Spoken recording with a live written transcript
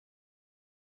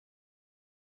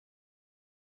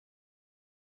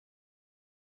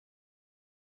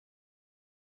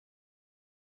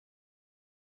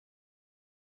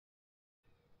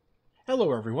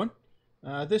Hello everyone.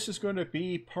 This is going to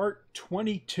be part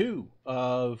 22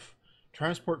 of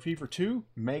Transport Fever 2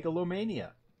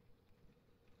 Megalomania.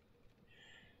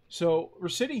 So we're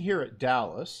sitting here at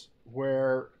Dallas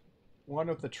where one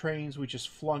of the trains we just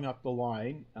flung up the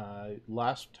line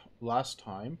last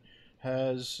time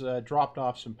has dropped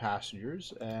off some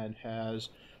passengers and has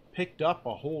picked up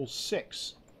a whole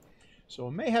 6. So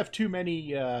it may have too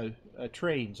many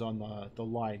trains on the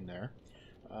line there,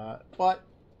 but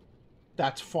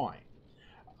that's fine.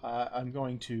 I'm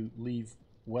going to leave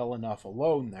well enough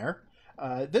alone there.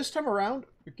 This time around,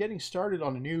 we're getting started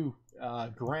on a new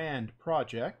grand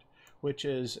project, which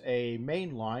is a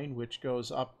main line which goes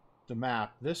up the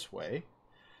map this way,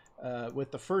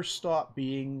 with the first stop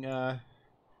being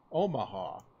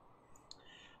Omaha.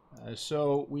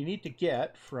 So we need to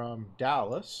get from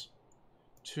Dallas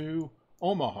to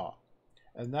Omaha,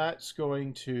 and that's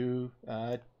going to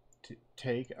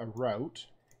take a route.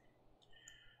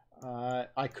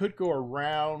 I could go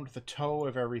around the toe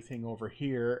of everything over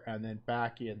here and then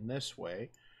back in this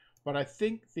way, but I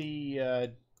think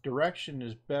the direction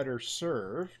is better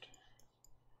served.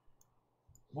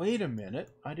 Wait a minute,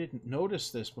 I didn't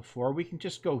notice this before. We can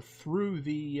just go through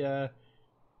the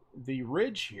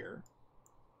ridge here.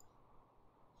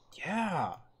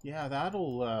 Yeah,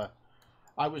 that'll...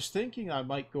 I was thinking I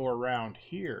might go around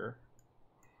here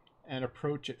and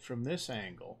approach it from this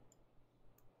angle.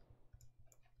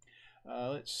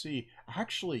 Let's see.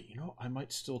 Actually, you know, I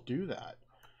might still do that.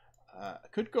 I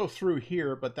could go through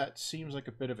here, but that seems like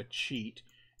a bit of a cheat.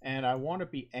 And I want to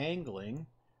be angling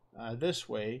this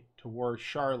way towards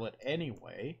Charlotte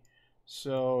anyway.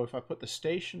 So if I put the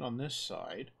station on this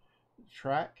side, the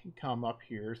track can come up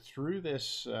here through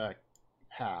this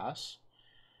pass,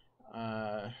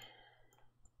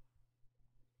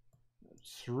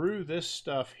 through this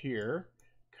stuff here,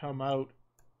 come out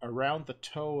around the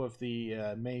toe of the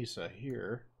mesa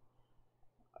here,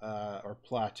 or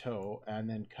plateau, and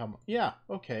then come... Yeah,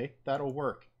 okay, that'll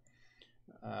work.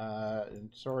 And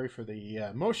sorry for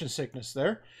the motion sickness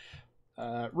there.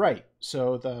 Right,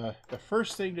 so the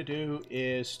first thing to do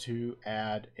is to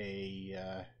add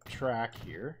a track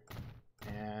here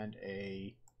and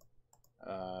a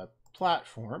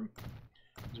platform,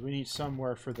 because we need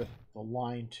somewhere for the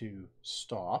line to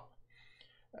stop.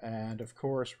 And of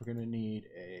course, we're going to need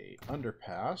a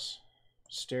underpass,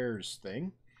 stairs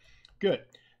thing. Good.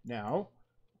 Now,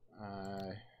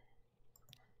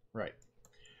 right,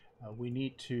 we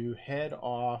need to head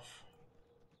off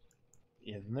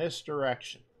in this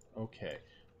direction. Okay.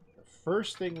 The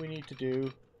first thing we need to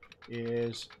do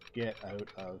is get out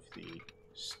of the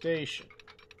station,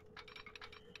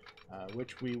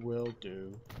 which we will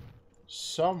do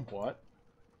somewhat.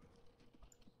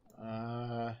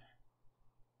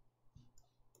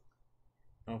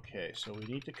 Okay, so we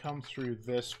need to come through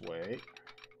this way.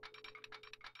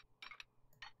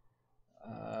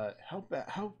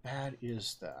 How bad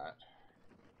is that?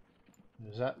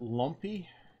 Is that lumpy?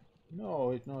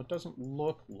 No, it doesn't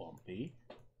look lumpy.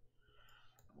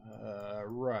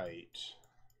 Right.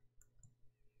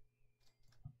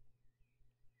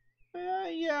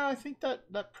 Yeah, I think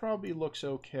that probably looks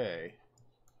okay.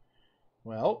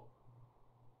 Well,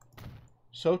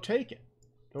 so take it.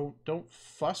 Don't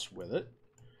fuss with it.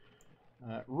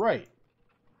 Right.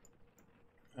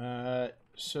 Oh,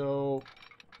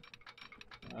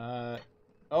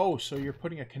 so you're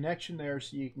putting a connection there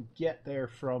so you can get there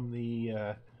from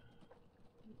the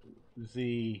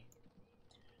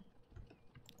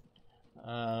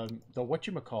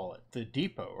whatchamacallit, the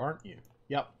depot, aren't you?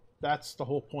 Yep, that's the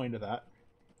whole point of that.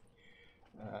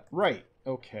 Right,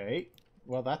 okay.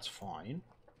 Well, that's fine.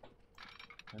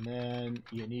 And then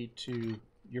you need to...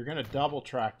 You're going to double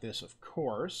track this, of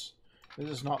course. This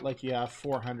is not like you have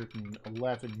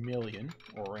 411 million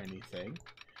or anything.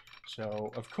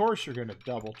 So, of course, you're going to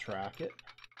double track it.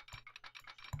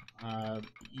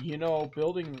 You know,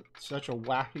 building such a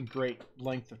whacking great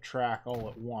length of track all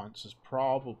at once is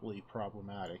probably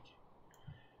problematic.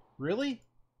 Really?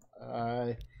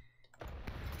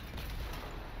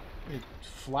 It's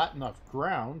flat enough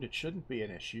ground. It shouldn't be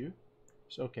an issue.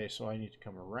 So, okay, so I need to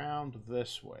come around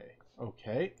this way.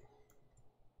 Okay.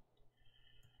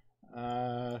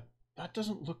 That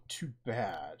doesn't look too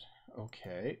bad.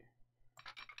 Okay.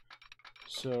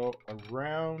 So,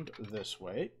 around this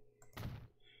way.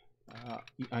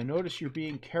 I notice you're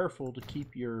being careful to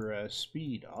keep your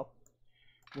speed up.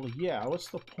 Well, yeah, what's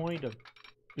the point of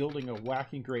building a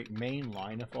whacking great main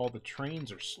line if all the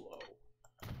trains are slow?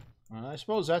 I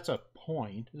suppose that's a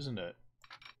point, isn't it?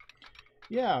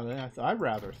 Yeah, I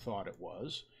rather thought it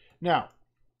was. Now,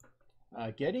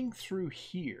 getting through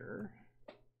here,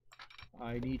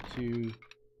 I need to...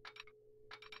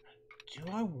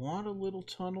 Do I want a little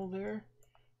tunnel there?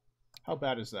 How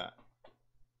bad is that?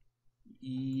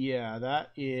 Yeah,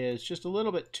 that is just a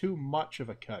little bit too much of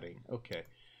a cutting. Okay.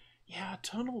 Yeah,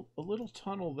 a little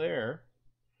tunnel there.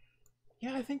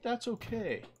 Yeah, I think that's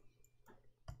okay.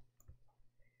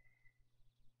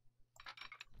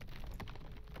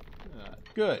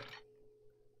 Good.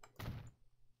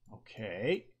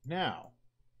 Okay, now,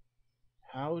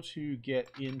 how to get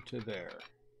into there?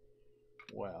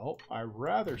 Well, I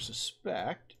rather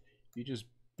suspect you just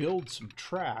build some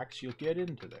tracks, you'll get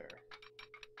into there.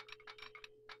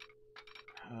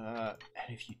 And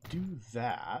if you do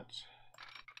that,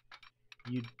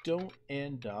 you don't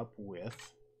end up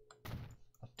with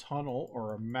a tunnel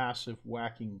or a massive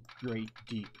whacking great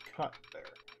deep cut there.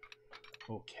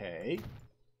 Okay.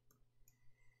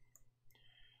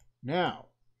 Now,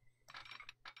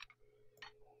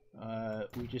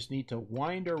 we just need to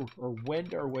wend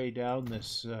our way down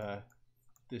this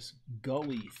this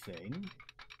gully thing,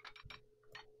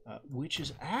 which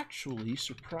is actually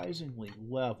surprisingly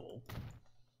level.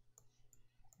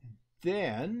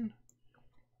 Then,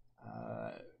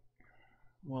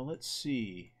 well, let's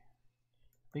see.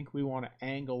 I think we want to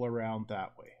angle around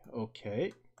that way.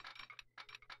 Okay.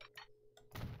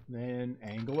 Then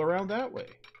angle around that way.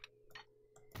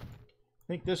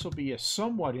 I think this will be a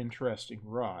somewhat interesting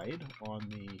ride on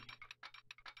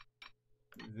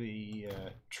the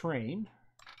train.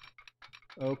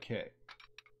 Okay.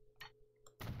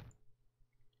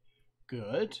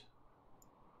 Good.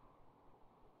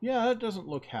 Yeah, that doesn't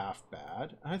look half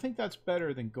bad. I think that's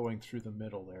better than going through the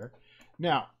middle there.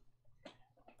 Now,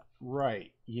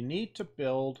 right, you need to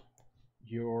build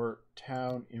your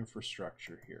town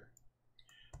infrastructure here.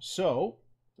 So,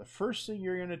 the first thing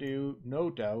you're going to do, no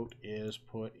doubt, is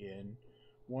put in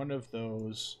one of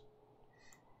those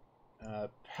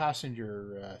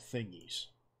passenger thingies.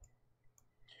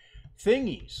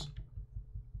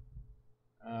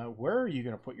 Where are you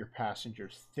going to put your passenger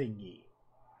thingy?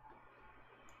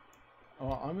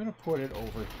 Oh, I'm going to put it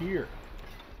over here.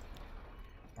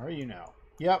 Are you now?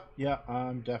 Yep, yeah,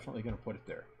 I'm definitely going to put it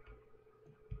there.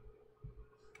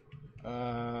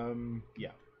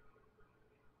 Yeah.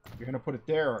 You're going to put it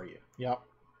there, are you? Yep.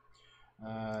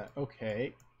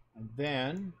 Okay. And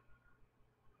then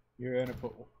you're going to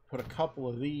put a couple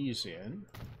of these in.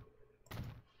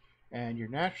 And you're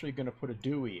naturally going to put a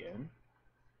Dewey in.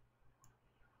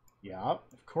 Yeah,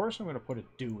 of course I'm going to put a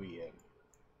Dewey in.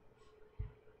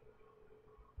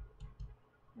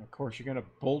 And of course you're going to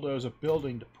bulldoze a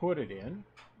building to put it in.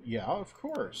 Yeah, of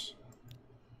course.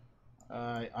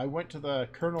 I went to the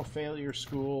Colonel Failure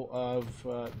School of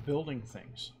building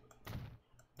things.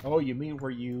 Oh, you mean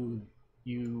where you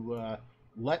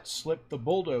let slip the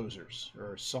bulldozers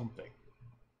or something?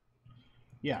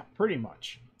 Yeah, pretty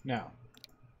much. Now,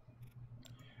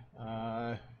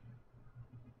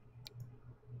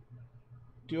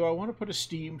 do I want to put a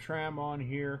steam tram on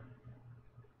here?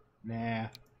 Nah.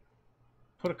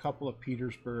 Put a couple of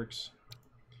Petersburgs.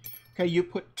 Okay, you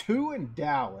put 2 in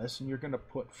Dallas, and you're going to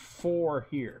put 4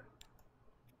 here.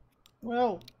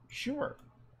 Well, sure.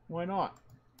 Why not?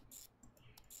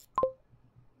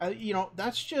 You know,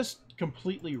 that's just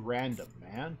completely random,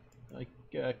 man. Like,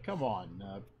 come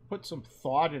on. Put some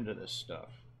thought into this stuff.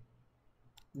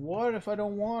 What if I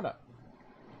don't want to?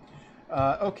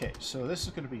 Okay, so this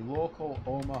is going to be local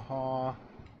Omaha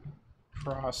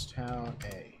Crosstown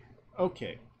A.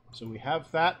 Okay, so we have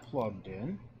that plugged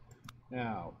in.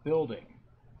 Now, building.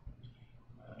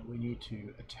 We need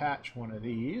to attach one of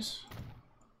these.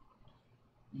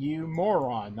 You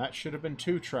moron, that should have been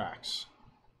 2 tracks.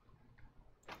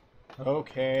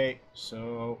 Okay,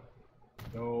 so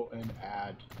go and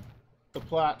add the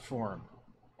platform.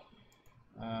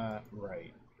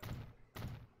 Right.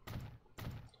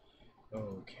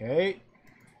 Okay.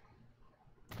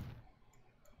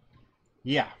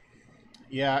 Yeah.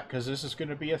 Yeah, because this is going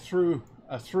to be a through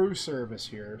service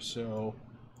here, so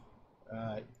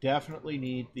definitely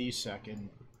need the second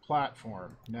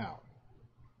platform. Now,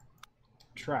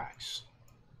 tracks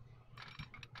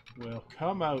will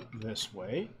come out this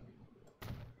way.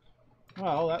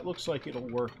 Well, that looks like it'll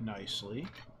work nicely.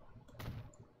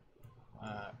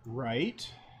 Right.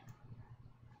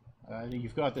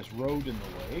 You've got this road in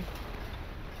the way.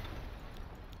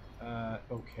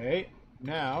 Okay.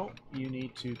 Now, you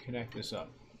need to connect this up.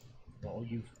 Well,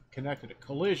 you've connected a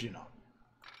collision up.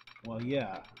 Well,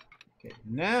 yeah. Okay,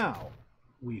 now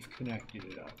we've connected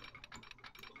it up.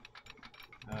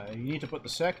 You need to put the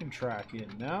second track in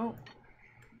now.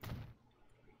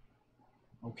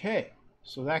 Okay,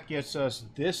 so that gets us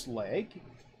this leg.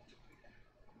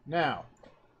 Now,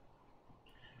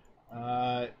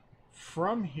 Uh,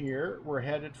 from here, we're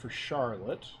headed for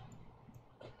Charlotte.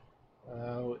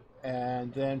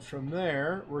 And then from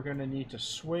there, we're going to need to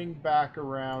swing back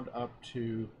around up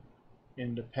to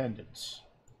Independence.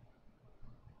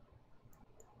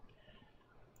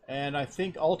 And I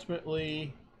think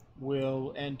ultimately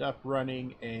we'll end up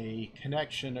running a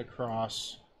connection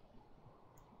across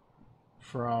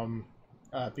from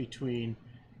between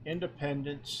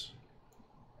Independence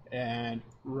and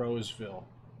Roseville.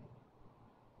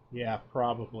 Yeah,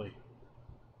 probably.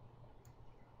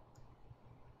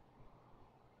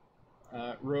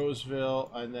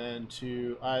 Roseville, and then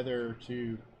to either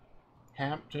to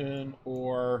Hampton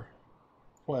or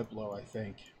Pueblo, I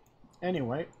think.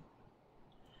 Anyway,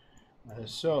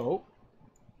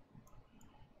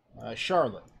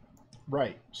 Charlotte.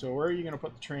 Right, so where are you going to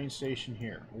put the train station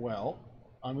here? Well,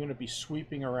 I'm going to be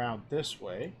sweeping around this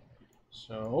way.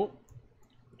 So,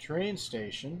 the train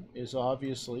station is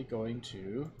obviously going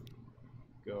to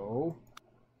go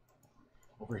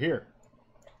over here.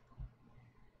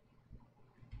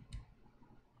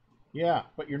 Yeah,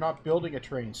 but you're not building a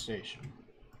train station.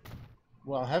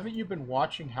 Well, haven't you been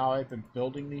watching how I've been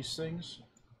building these things?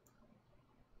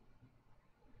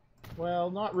 Well,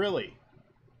 not really.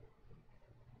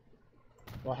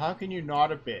 Well, how can you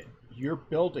not have been? You're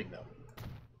building them.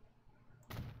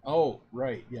 Oh,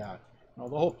 right, yeah. Well,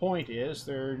 the whole point is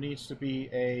there needs to be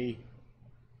a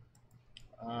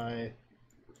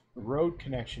road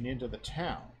connection into the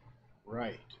town.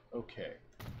 Right, okay.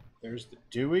 There's the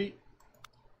Dewey.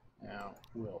 Now,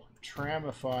 we'll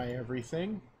tramify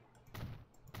everything.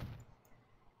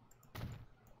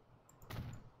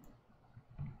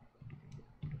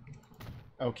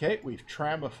 Okay, we've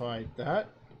tramified that.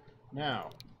 Now,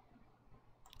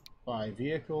 buy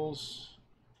vehicles.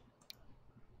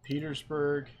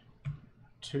 Petersburg,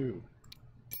 2.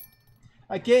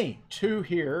 Again, 2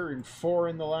 here and 4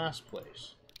 in the last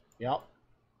place. Yep.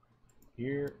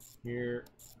 Here, here,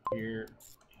 here,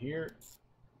 here.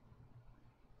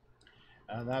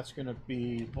 And that's going to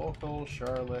be local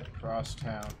Charlotte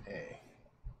Crosstown A.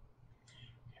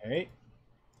 Okay.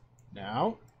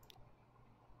 Now,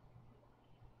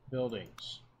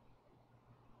 buildings.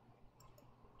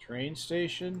 Train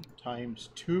station times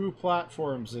 2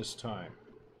 platforms this time.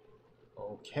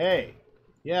 Okay.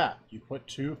 Yeah, you put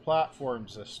 2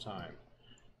 platforms this time.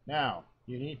 Now,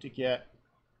 you need to get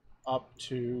up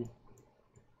to...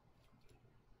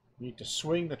 You need to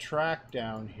swing the track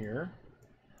down here.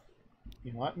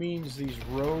 You know, that means these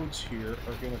roads here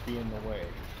are going to be in the way.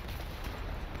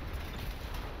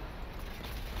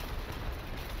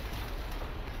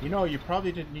 You know, you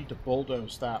probably didn't need to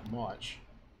bulldoze that much.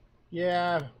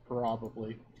 Yeah,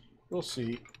 probably. We'll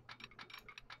see.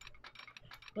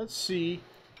 Let's see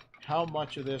how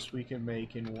much of this we can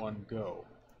make in one go.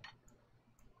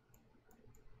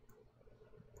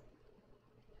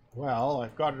 Well,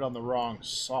 I've got it on the wrong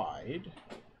side.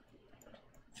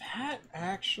 That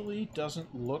actually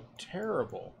doesn't look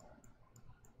terrible.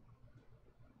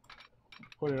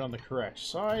 Put it on the correct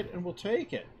side and we'll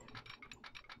take it.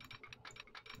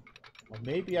 Well,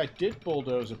 maybe I did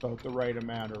bulldoze about the right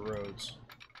amount of roads.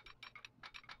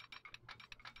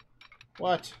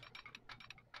 What?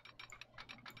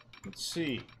 Let's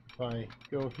see. If I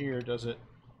go here, does it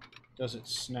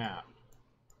snap?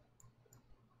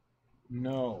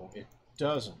 No, it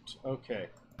doesn't. Okay.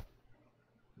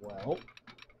 Well,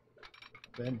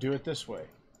 then do it this way.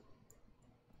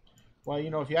 Well, you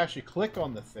know, if you actually click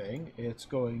on the thing, it's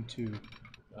going to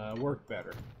work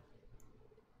better.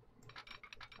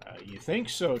 You think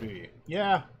so, do you?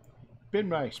 Yeah, been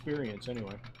my experience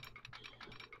anyway.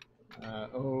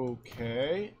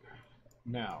 Okay.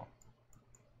 Now,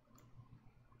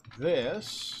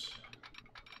 this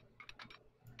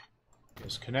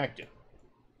is connected.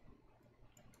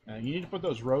 Now, you need to put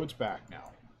those roads back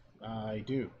now. I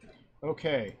do.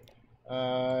 Okay.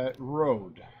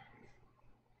 Road.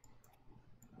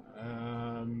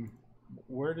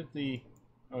 Where did the...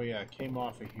 Oh, yeah, it came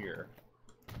off of here.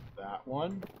 That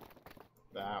one.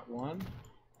 That one.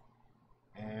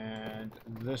 And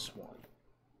this one.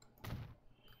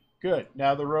 Good.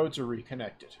 Now the roads are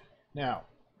reconnected. Now,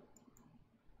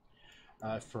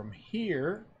 from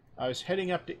here, I was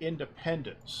heading up to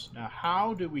Independence. Now,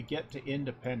 how do we get to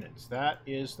Independence? That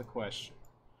is the question.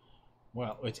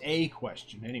 Well, it's a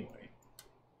question anyway.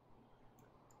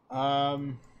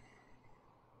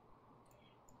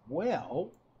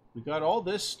 Well, we got all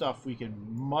this stuff we can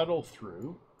muddle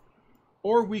through,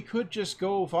 or we could just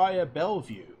go via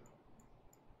Bellevue.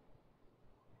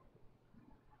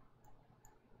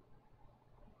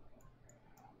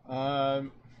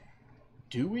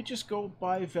 Do we just go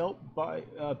by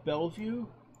Bellevue?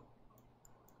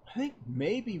 I think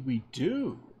maybe we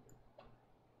do.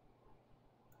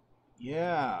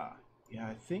 Yeah. Yeah,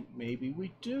 I think maybe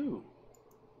we do.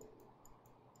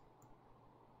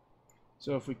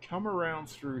 So if we come around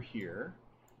through here,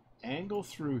 angle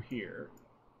through here,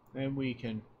 then we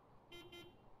can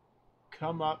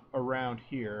come up around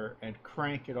here and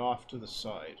crank it off to the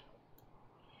side.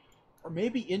 Or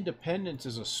maybe Independence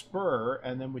is a spur,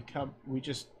 and then we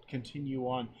just continue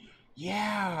on.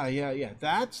 Yeah.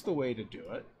 That's the way to do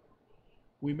it.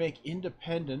 We make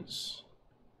Independence.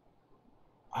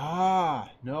 No.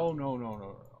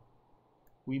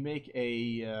 We make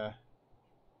a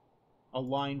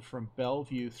line from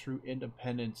Bellevue through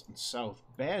Independence and South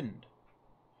Bend.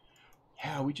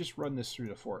 Yeah, we just run this through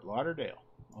to Fort Lauderdale.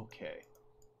 Okay.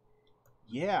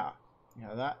 Yeah.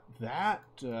 That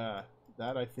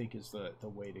I think is the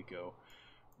way to go.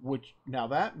 Which now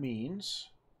that means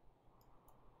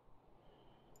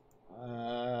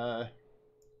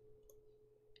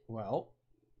well,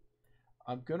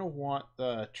 I'm gonna want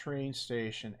the train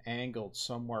station angled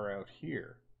somewhere out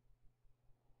here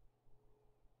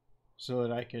so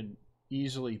that I can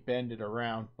easily bend it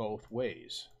around both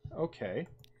ways. Okay.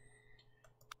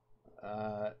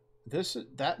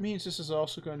 That means this is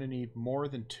also going to need more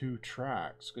than 2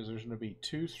 tracks, because there's going to be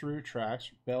 2 through tracks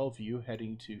from Bellevue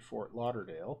heading to Fort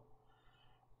Lauderdale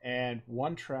and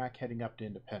 1 track heading up to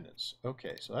Independence.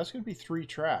 Okay, so that's going to be 3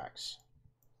 tracks.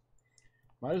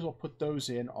 Might as well put those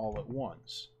in all at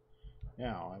once.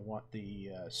 Now I want the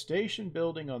station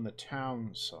building on the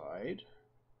town side,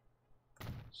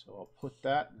 so I'll put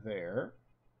that there.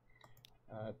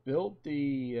 Build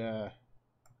the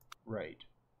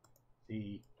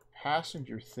the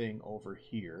passenger thing over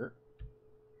here.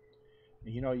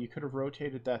 You know, you could have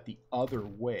rotated that the other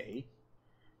way.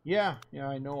 Yeah,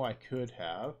 I know I could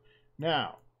have.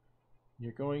 Now,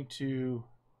 you're going to...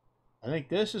 I think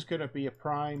this is going to be a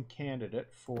prime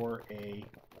candidate for a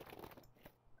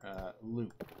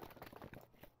loop.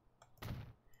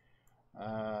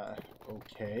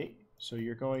 Okay, so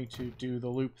you're going to do the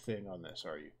loop thing on this,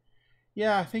 are you?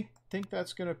 Yeah, I think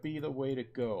that's going to be the way to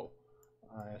go.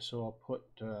 So I'll put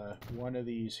one of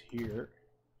these here.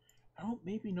 Oh,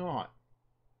 maybe not.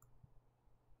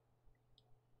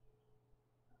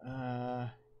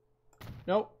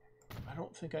 Nope. I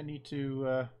don't think I need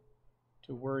to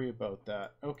worry about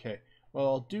that. Okay. Well,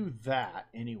 I'll do that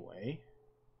anyway.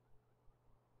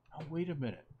 Oh, wait a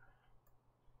minute.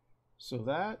 So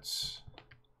that's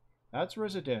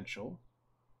residential.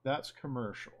 That's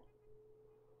commercial.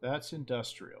 That's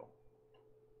industrial.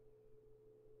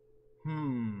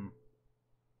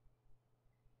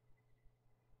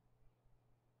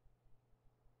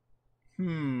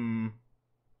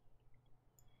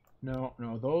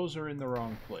 No, those are in the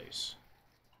wrong place.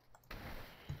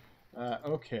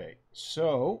 Okay,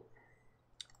 so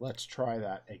let's try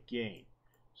that again.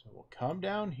 So we'll come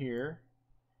down here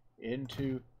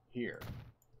into here.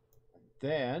 And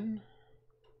then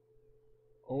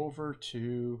over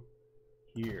to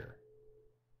here.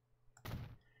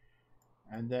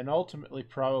 And then ultimately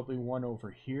probably one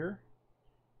over here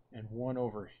and one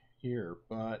over here.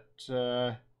 But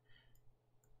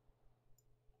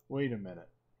wait a minute.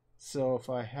 So if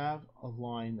I have a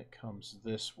line that comes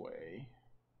this way,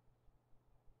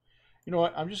 you know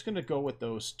what? I'm just going to go with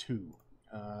those 2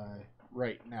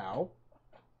 right now.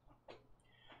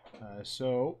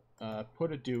 So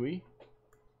put a Dewey.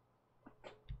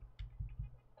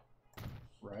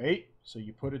 Right? So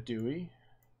you put a Dewey.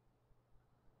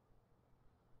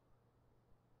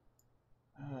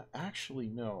 Actually,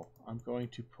 no. I'm going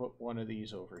to put one of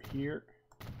these over here.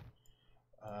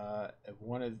 I'm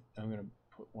going to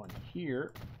put one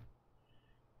here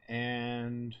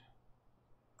and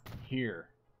here.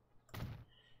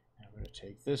 And I'm going to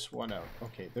take this one out.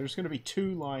 Okay, there's going to be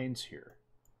 2 lines here.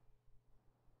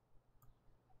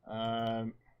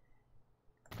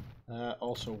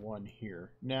 Also one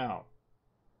here. Now,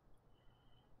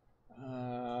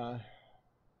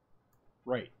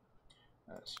 right.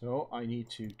 So I need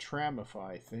to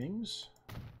tramify things.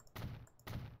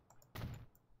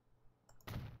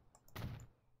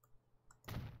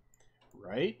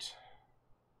 Right.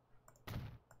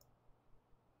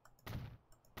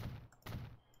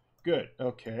 Good.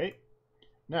 Okay.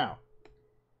 Now,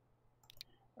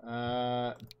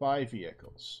 buy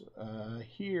vehicles.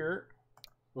 Here,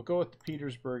 we'll go with the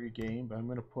Petersburg again, but I'm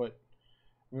going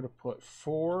to put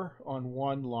 4 on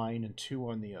one line and 2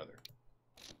 on the other.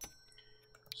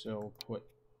 So put,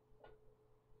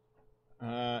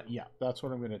 yeah, that's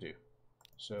what I'm going to do.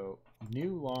 So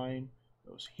new line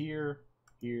goes here,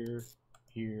 here,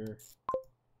 here.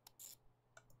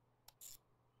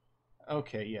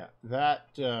 Okay, yeah,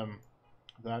 that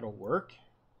that'll work.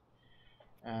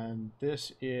 And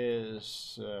this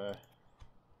is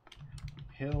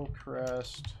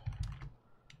Hillcrest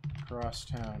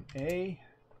Crosstown A.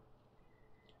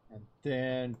 And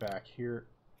then back here.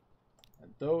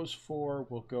 And those four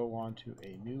will go onto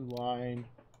a new line.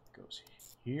 Goes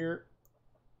here,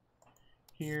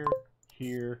 here,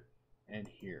 here, and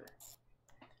here.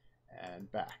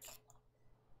 And back.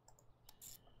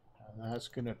 And that's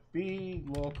going to be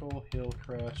local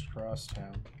Hillcrest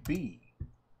Crosstown B.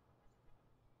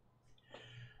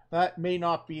 That may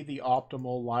not be the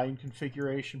optimal line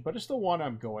configuration, but it's the one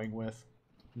I'm going with.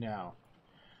 Now,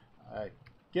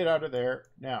 get out of there.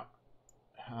 Now,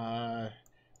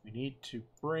 we need to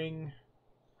bring...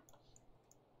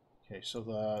 Okay, so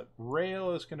the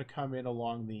rail is going to come in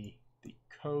along the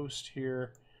coast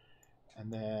here,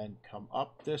 and then come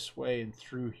up this way and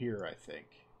through here, I think.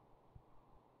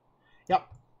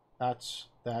 Yep, that's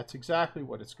exactly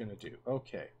what it's going to do.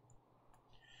 Okay.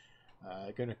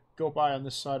 Going to go by on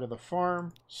this side of the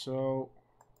farm, so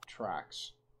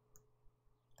tracks.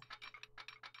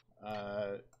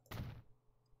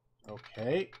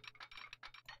 Okay.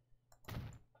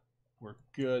 We're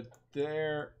good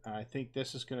there. I think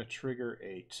this is going to trigger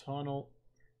a tunnel.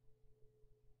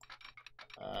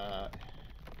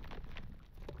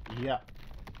 Yeah,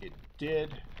 it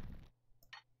did.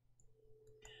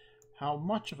 How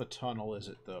much of a tunnel is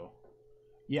it, though?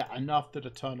 Yeah, enough that a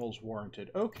tunnel's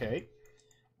warranted. Okay.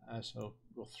 So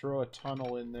we'll throw a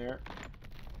tunnel in there.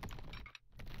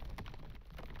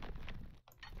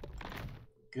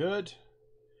 Good.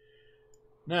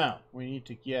 Now, we need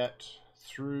to get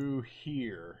through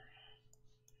here.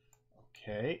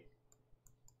 Okay.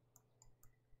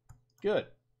 Good.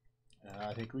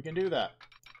 I think we can do that.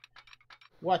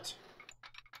 What?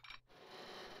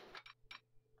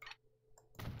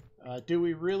 Do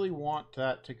we really want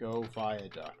that to go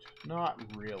viaduct? Not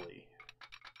really.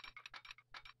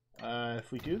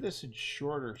 If we do this in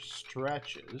shorter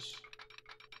stretches,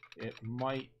 it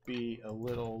might be a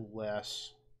little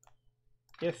less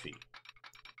iffy.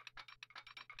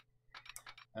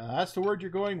 That's the word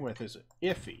you're going with, is it?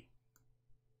 Iffy.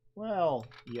 Well,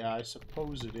 yeah, I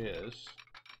suppose it is.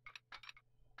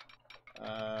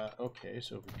 Okay,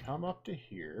 so if we come up to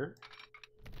here...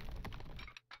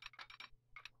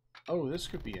 Oh, this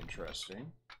could be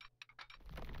interesting.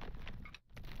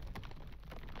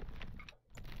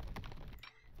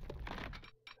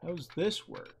 How's this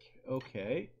work?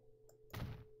 Okay.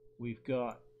 We've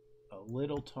got a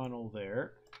little tunnel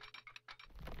there.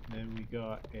 Then we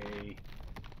got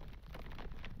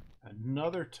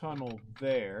another tunnel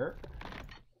there.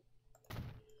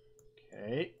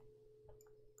 Okay.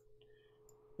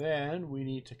 Then we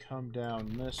need to come down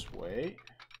this way.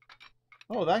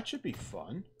 Oh, that should be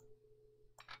fun.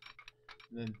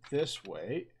 And then this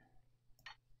way.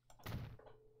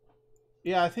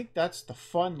 Yeah, I think that's the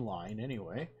fun line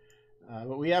anyway.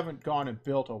 But we haven't gone and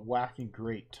built a whacking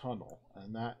great tunnel.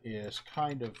 And that is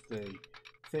kind of the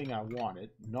thing I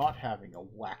wanted, not having a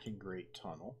whacking great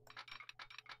tunnel.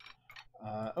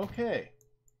 Okay.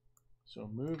 So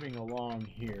moving along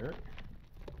here.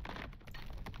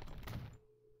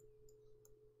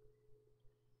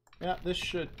 Yeah, this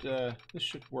should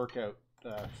work out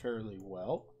fairly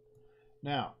well.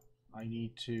 Now, I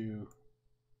need to...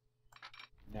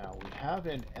 Now, we have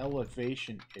an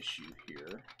elevation issue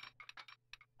here,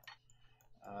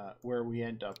 where we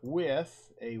end up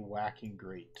with a whacking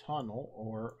great tunnel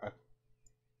or a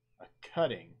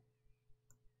cutting.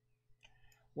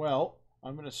 Well,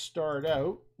 I'm going to start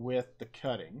out with the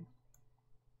cutting,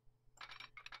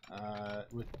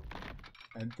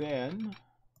 and then,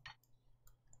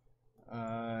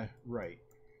 right.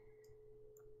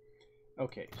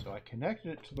 Okay, so I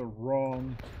connected it to the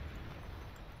wrong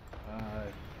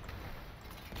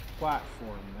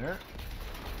platform there.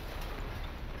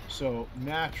 So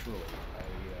naturally,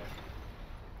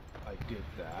 I did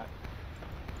that.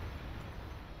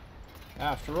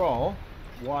 After all,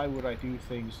 why would I do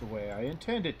things the way I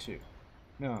intended to?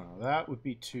 No, that would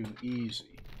be too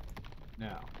easy.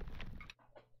 Now,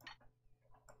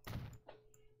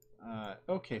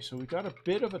 okay, so we got a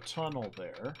bit of a tunnel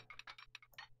there.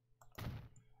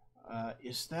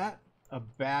 Is that a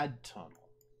bad tunnel?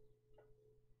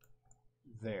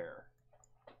 There.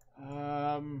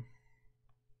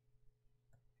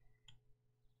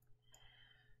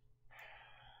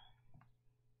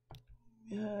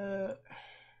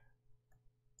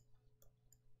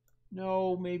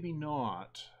 No, maybe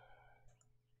not.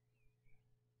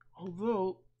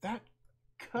 Although, that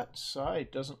cut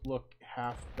side doesn't look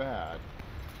half bad.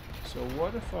 So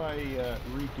what if I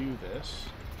redo this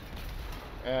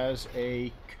as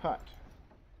a cut?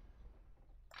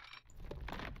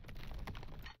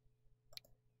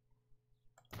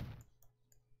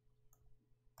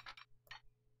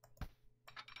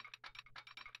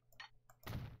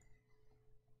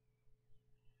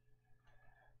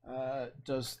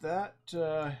 Does that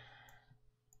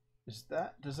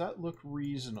look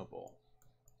reasonable?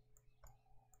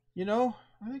 You know,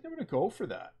 I think I'm going to go for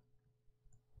that.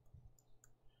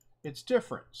 It's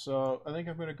different, so I think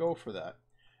I'm going to go for that.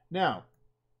 Now,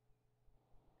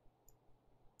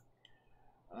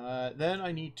 then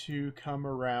I need to come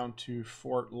around to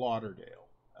Fort Lauderdale,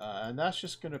 and that's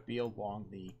just going to be along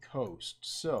the coast.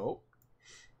 So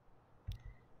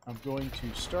I'm going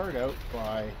to start out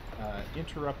by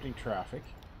interrupting traffic,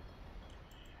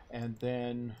 and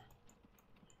then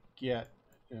I'm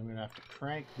going to have to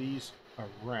crank these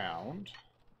around,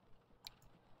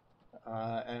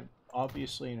 and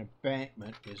obviously an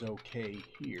embankment is okay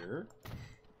here.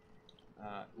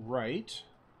 Right.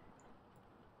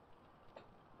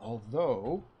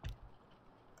 Although,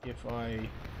 if I do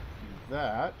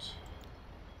that,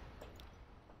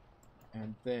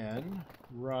 and then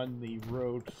run the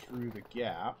road through the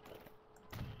gap,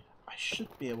 I should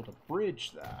be able to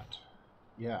bridge that.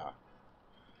 Yeah.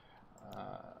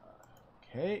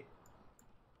 Okay.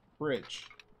 Bridge.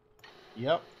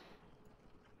 Yep.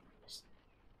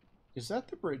 Is that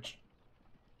the bridge?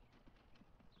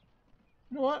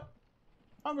 You know what?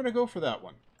 I'm going to go for that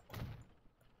one.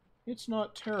 It's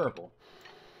not terrible.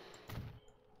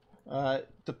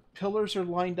 The pillars are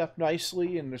lined up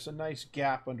nicely, and there's a nice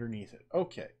gap underneath it.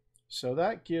 Okay, so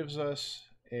that gives us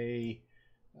a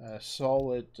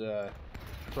solid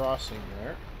crossing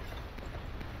there.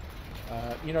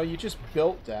 You know, you just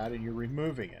built that and you're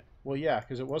removing it. Well, yeah,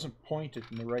 because it wasn't pointed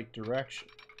in the right direction.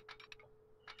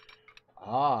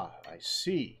 Ah, I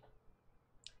see,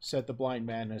 said the blind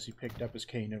man as he picked up his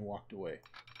cane and walked away.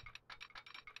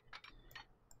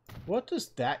 What does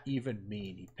that even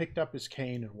mean? He picked up his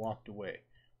cane and walked away.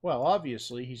 Well,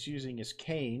 obviously, he's using his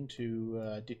cane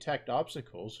to detect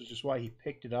obstacles, which is why he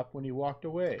picked it up when he walked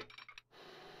away.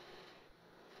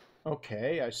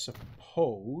 Okay, I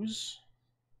suppose.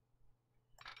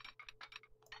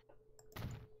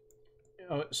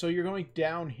 Oh, so you're going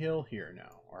downhill here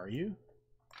now, are you?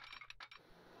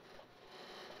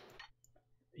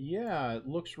 Yeah, it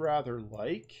looks rather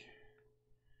like.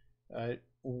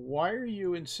 Why are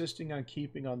you insisting on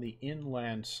keeping on the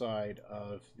inland side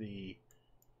of the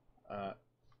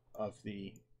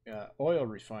oil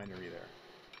refinery there?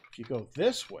 If you go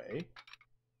this way,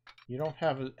 you don't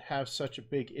have such a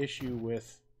big issue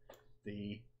with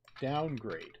the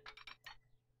downgrade.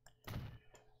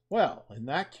 Well, in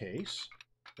that case,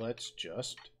 let's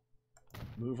just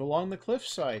move along the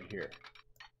cliffside here.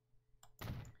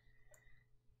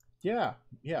 Yeah,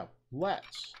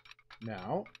 let's.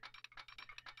 Now,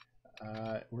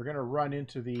 we're going to run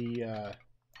into the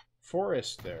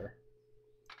forest there.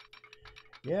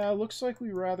 Yeah, looks like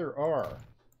we rather are.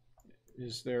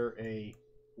 Is there a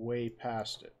way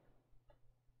past it?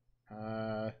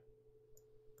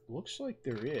 Looks like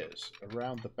there is,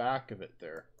 around the back of it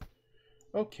there.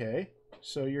 Okay,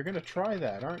 so you're going to try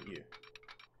that, aren't you?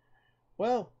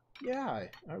 Well, yeah,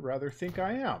 I rather think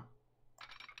I am.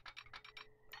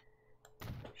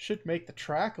 Should make the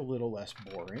track a little less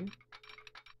boring.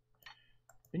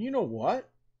 And you know what?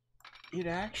 It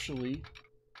actually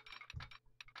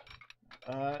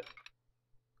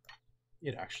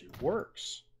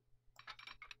works.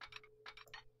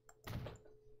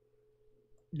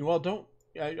 Well, don't...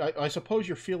 I suppose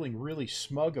you're feeling really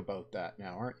smug about that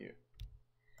now, aren't you?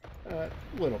 A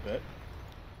little bit.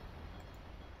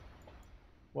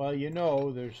 Well, you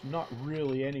know, there's not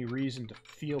really any reason to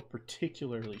feel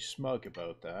particularly smug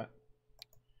about that.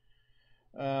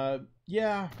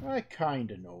 Yeah, I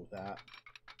kinda know that.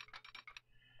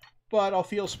 But I'll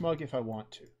feel smug if I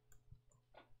want to.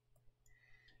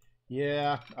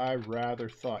 Yeah, I rather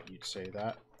thought you'd say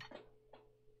that.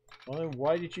 Well, then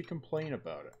why did you complain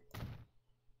about it?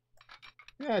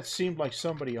 Yeah, it seemed like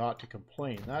somebody ought to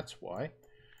complain, that's why.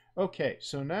 Okay,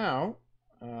 so now,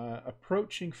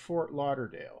 approaching Fort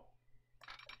Lauderdale.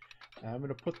 I'm going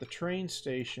to put the train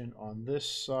station on this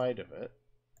side of it.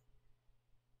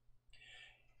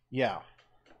 Yeah,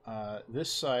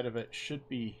 this side of it should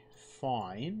be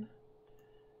fine.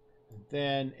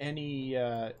 Then any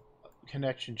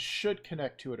connection should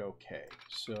connect to it okay.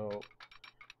 So,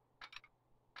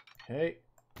 okay,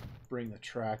 bring the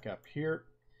track up here.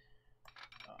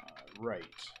 Right.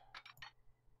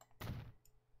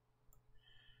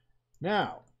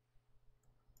 Now,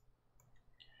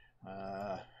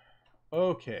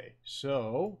 okay,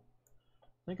 so I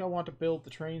think I want to build the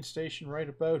train station right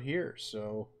about here.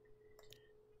 So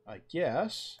I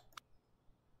guess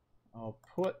I'll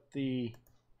put the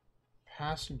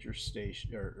passenger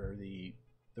station or the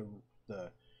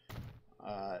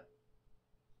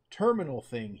terminal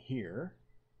thing here,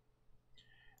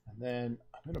 And then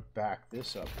I'm going to back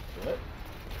this up a bit.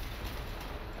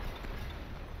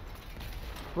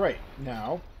 Right,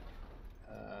 now,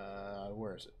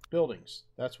 where is it? Buildings,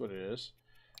 that's what it is.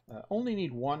 Only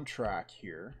need one track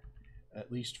here,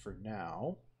 at least for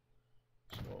now.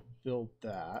 So I'll build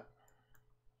that.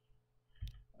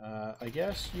 I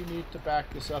guess you need to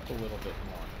back this up a little bit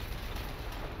more.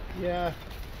 Yeah,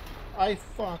 I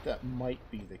thought that might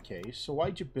be the case. So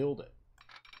why'd you build it?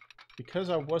 Because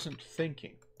I wasn't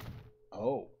thinking.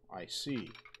 Oh, I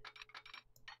see.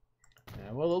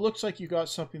 Yeah, well, it looks like you got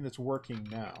something that's working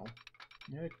now.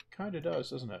 Yeah, it kind of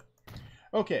does, doesn't it?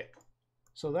 Okay,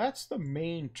 so that's the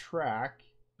main track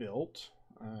built.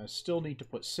 Still need to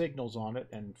put signals on it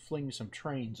and fling some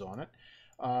trains on it.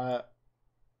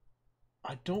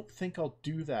 I don't think I'll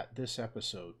do that this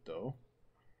episode, though.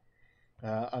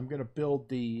 I'm going to build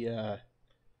the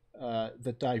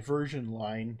diversion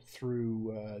line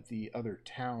through the other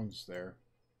towns there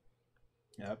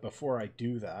before I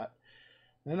do that.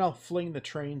 Then I'll fling the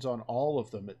trains on all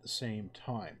of them at the same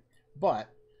time. But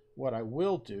what I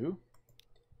will do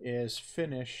is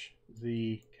finish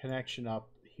the connection up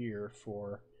here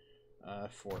for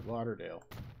Fort Lauderdale.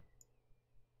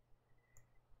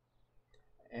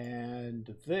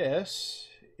 And this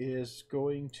is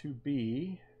going to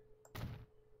be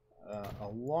a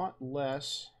lot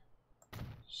less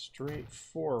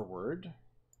straightforward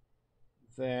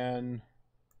than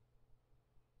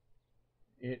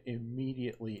it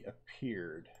immediately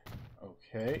appeared.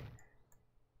 Okay.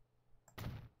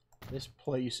 This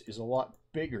place is a lot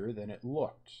bigger than it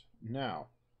looked. Now,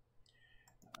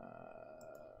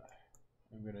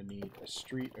 I'm going to need a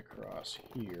street across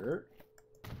here.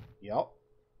 Yep.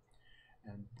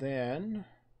 And then,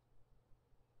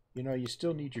 you know, you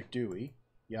still need your Dewey.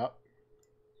 Yep.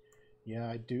 Yeah,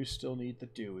 I do still need the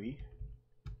Dewey.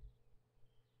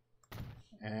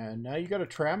 And now you got to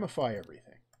tramify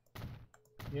everything.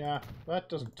 Yeah, that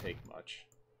doesn't take much.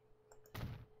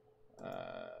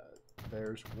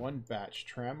 There's one batch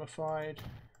tramified.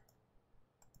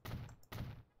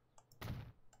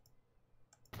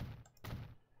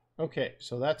 Okay,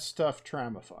 so that's stuff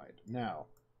tramified. Now,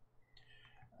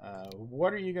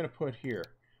 what are you going to put here?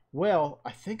 Well,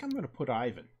 I think I'm going to put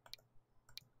Ivan.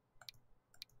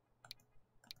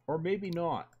 Or maybe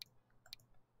not.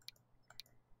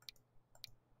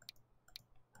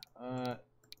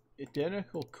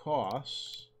 Identical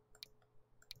costs.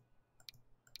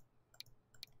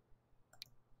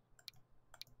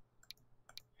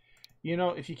 You know,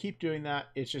 if you keep doing that,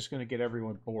 it's just going to get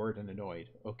everyone bored and annoyed.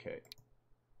 Okay.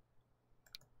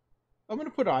 I'm going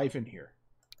to put Ivan here.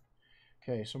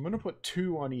 Okay, so I'm going to put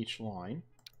 2 on each line.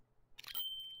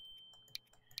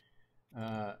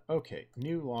 Okay,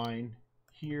 new line.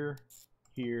 Here,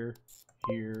 here,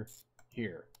 here,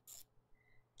 here.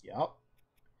 Yep.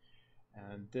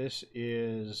 And this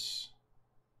is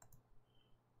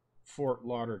Fort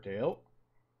Lauderdale.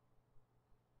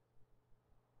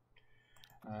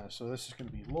 So this is going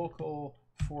to be local,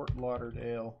 Fort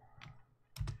Lauderdale.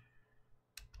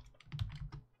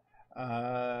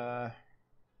 That's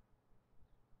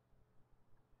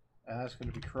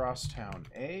going to be Crosstown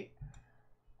A.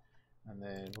 And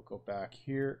then we'll go back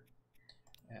here.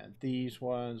 And these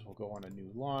ones will go on a new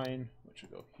line, which will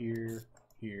go here,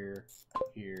 here,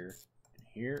 here, and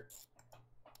here.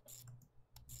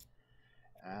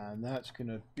 And that's going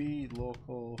to be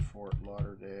local, Fort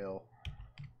Lauderdale,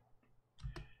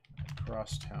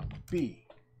 Crosstown B.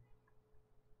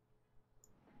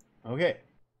 Okay.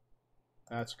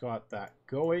 That's got that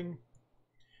going.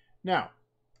 Now,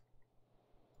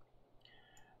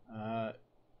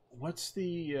 what's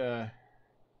the...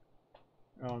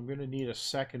 I'm going to need a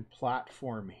second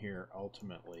platform here,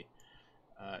 ultimately.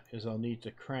 Is I'll need to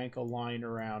crank a line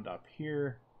around up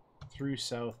here, through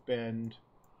South Bend,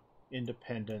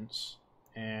 Independence,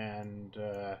 and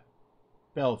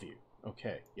Bellevue.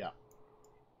 Okay, yeah.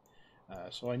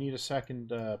 So I need a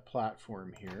second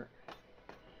platform here.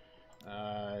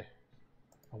 I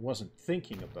wasn't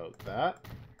thinking about that.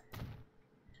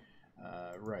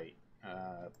 Right.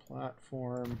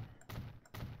 Platform.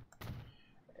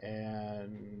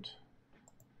 And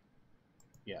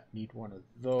yeah, need one of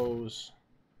those.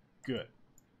 Good.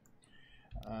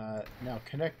 Now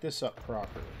connect this up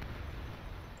properly.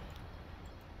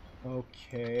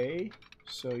 Okay,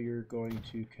 so you're going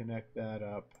to connect that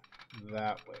up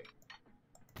that way.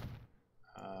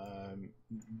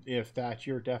 If that's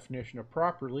your definition of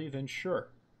properly, then sure.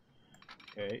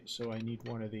 Okay, so I need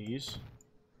one of these.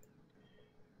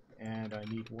 And I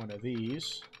need one of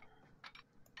these.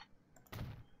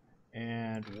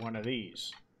 And one of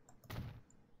these.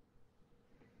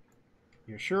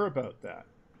 You're sure about that?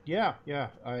 Yeah, yeah,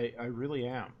 I really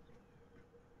am.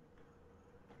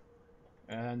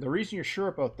 And the reason you're sure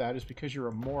about that is because you're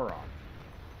a moron.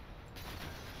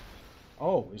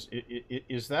 Oh,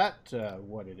 is that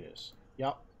what it is?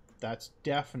 Yep, that's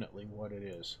definitely what it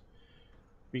is.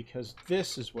 Because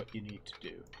this is what you need to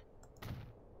do.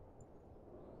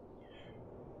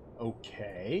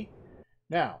 Okay.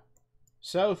 Now,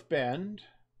 South Bend,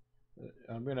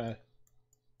 I'm going to...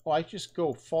 Oh, I just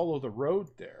go follow the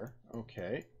road there.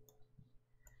 Okay.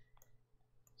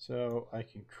 So I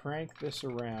can crank this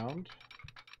around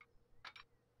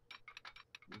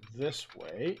this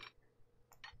way.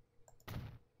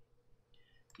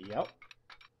 Yep.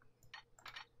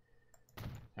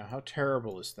 Now, how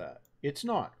terrible is that? It's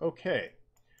not. Okay.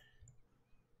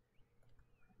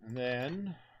 And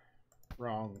then,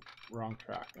 wrong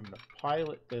track. I'm going to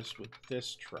pilot this with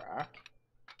this track.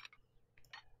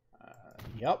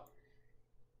 Yep.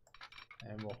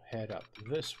 And we'll head up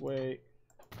this way.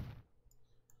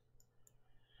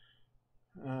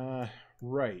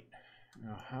 Right.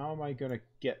 Now, how am I going to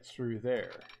get through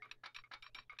there?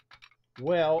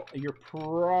 Well, you're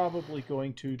probably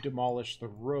going to demolish the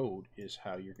road is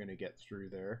how you're going to get through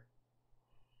there.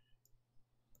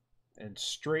 And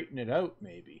straighten it out,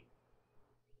 maybe.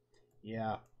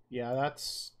 Yeah,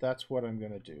 that's what I'm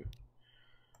going to do.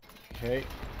 Okay.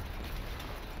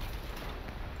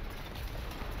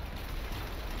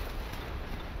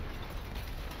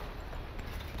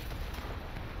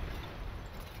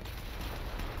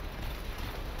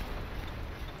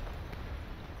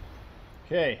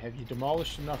 Okay, have you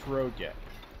demolished enough road yet?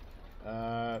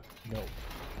 No. Oh,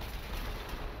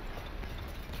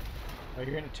 you're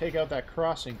going to take out that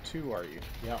crossing too, are you?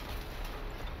 Yep.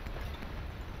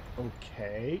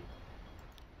 Okay.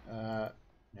 Now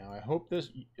I hope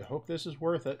this is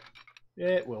worth it.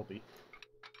 It will be.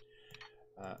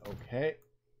 Okay.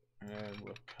 And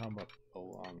we'll come up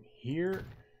along here.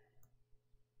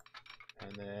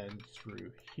 And then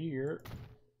through here.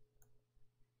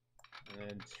 And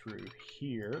then through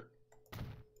here.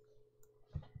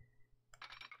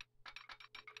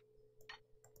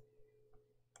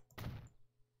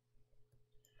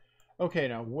 Okay,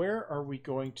 now where are we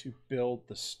going to build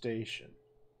the station?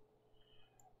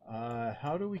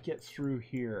 How do we get through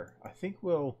here? I think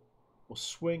we'll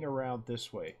swing around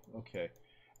this way. Okay.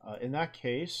 In that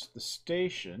case, the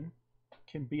station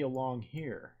can be along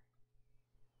here.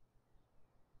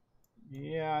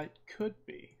 Yeah, it could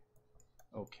be.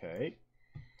 Okay.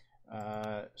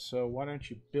 So why don't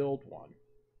you build one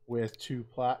with 2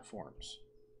 platforms?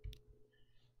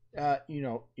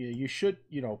 You should,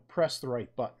 press the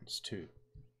right buttons too.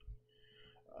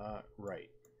 Right.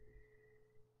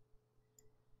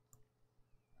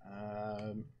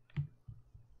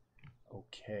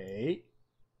 Okay.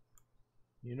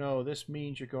 This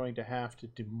means you're going to have to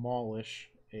demolish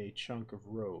a chunk of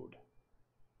road.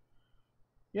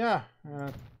 Yeah,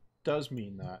 does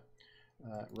mean that.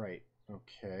 Right.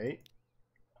 Okay.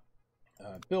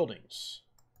 Buildings.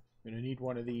 I'm going to need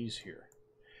one of these here.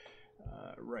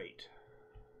 Right.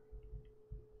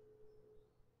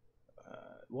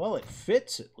 Well, it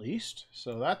fits at least,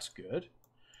 so that's good.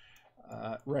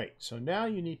 Right, so now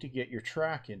you need to get your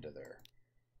track into there.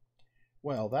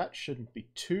 Well, that shouldn't be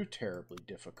too terribly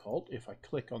difficult if I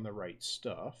click on the right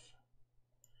stuff.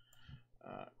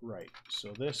 Right,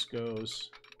 so this goes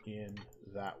in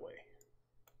that way.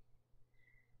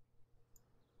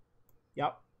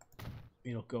 Yep,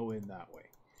 it'll go in that way.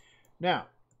 Now,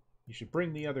 you should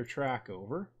bring the other track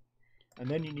over, and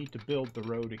then you need to build the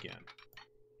road again.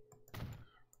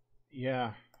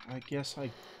 Yeah, I guess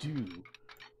I do.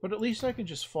 But at least I can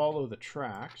just follow the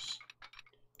tracks.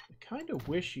 I kind of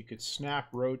wish you could snap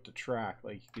road to track,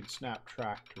 like you can snap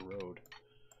track to road.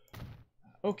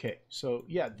 Okay, so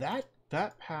yeah,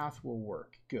 that path will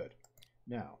work. Good.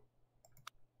 Now,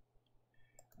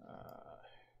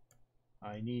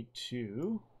 I need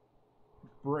to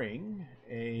bring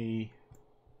a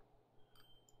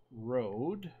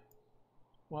road.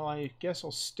 Well, I guess I'll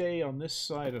stay on this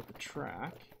side of the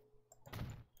track.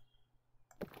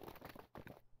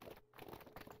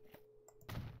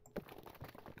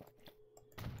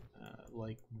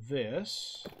 Like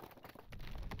this.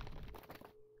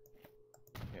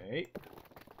 Okay.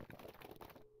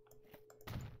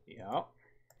 Yeah.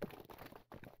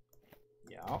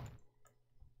 Yeah.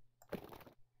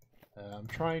 I'm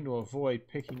trying to avoid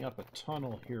picking up a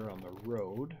tunnel here on the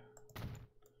road.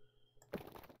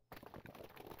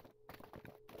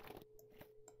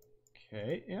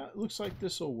 Okay, yeah, it looks like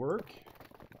this will work.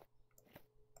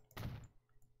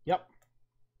 Yep.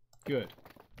 Good.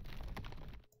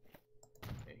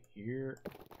 Okay, here,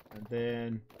 and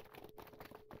then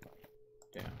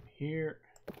down here.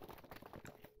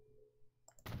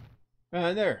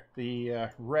 And there, the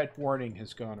red warning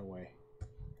has gone away.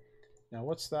 Now,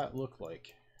 what's that look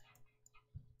like?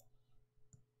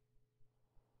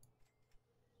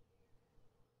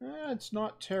 It's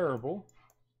not terrible.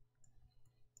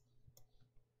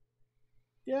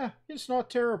 Yeah, it's not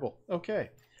terrible. Okay.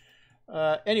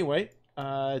 Anyway,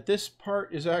 this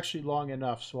part is actually long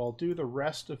enough, so I'll do the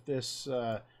rest of this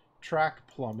track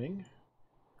plumbing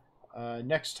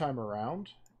next time around,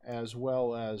 as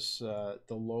well as the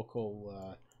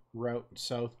local route in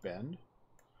South Bend.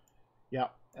 Yeah,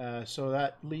 so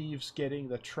that leaves getting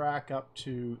the track up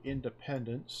to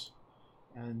Independence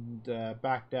and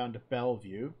back down to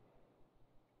Bellevue.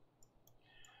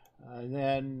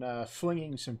 Then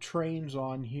flinging some trains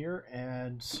on here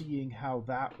and seeing how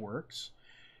that works.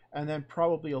 And then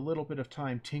probably a little bit of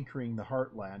time tinkering the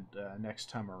Heartland next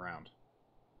time around.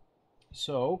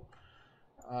 So,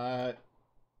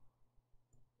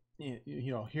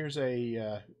 here's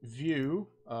a view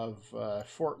of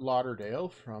Fort Lauderdale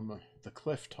from the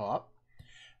cliff top,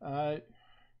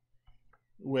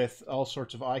 with all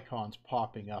sorts of icons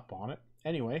popping up on it.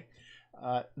 Anyway,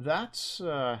 that's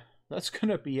going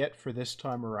to be it for this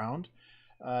time around.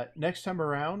 Next time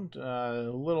around,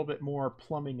 a little bit more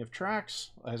plumbing of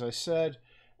tracks, as I said,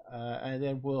 and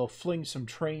then we'll fling some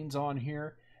trains on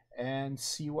here and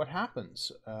see what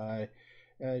happens.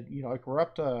 Like we're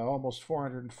up to almost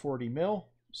 440 mil,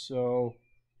 so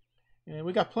and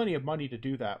we got plenty of money to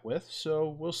do that with, so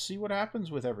we'll see what happens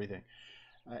with everything.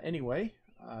 Anyway,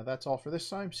 that's all for this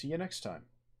time. See you next time.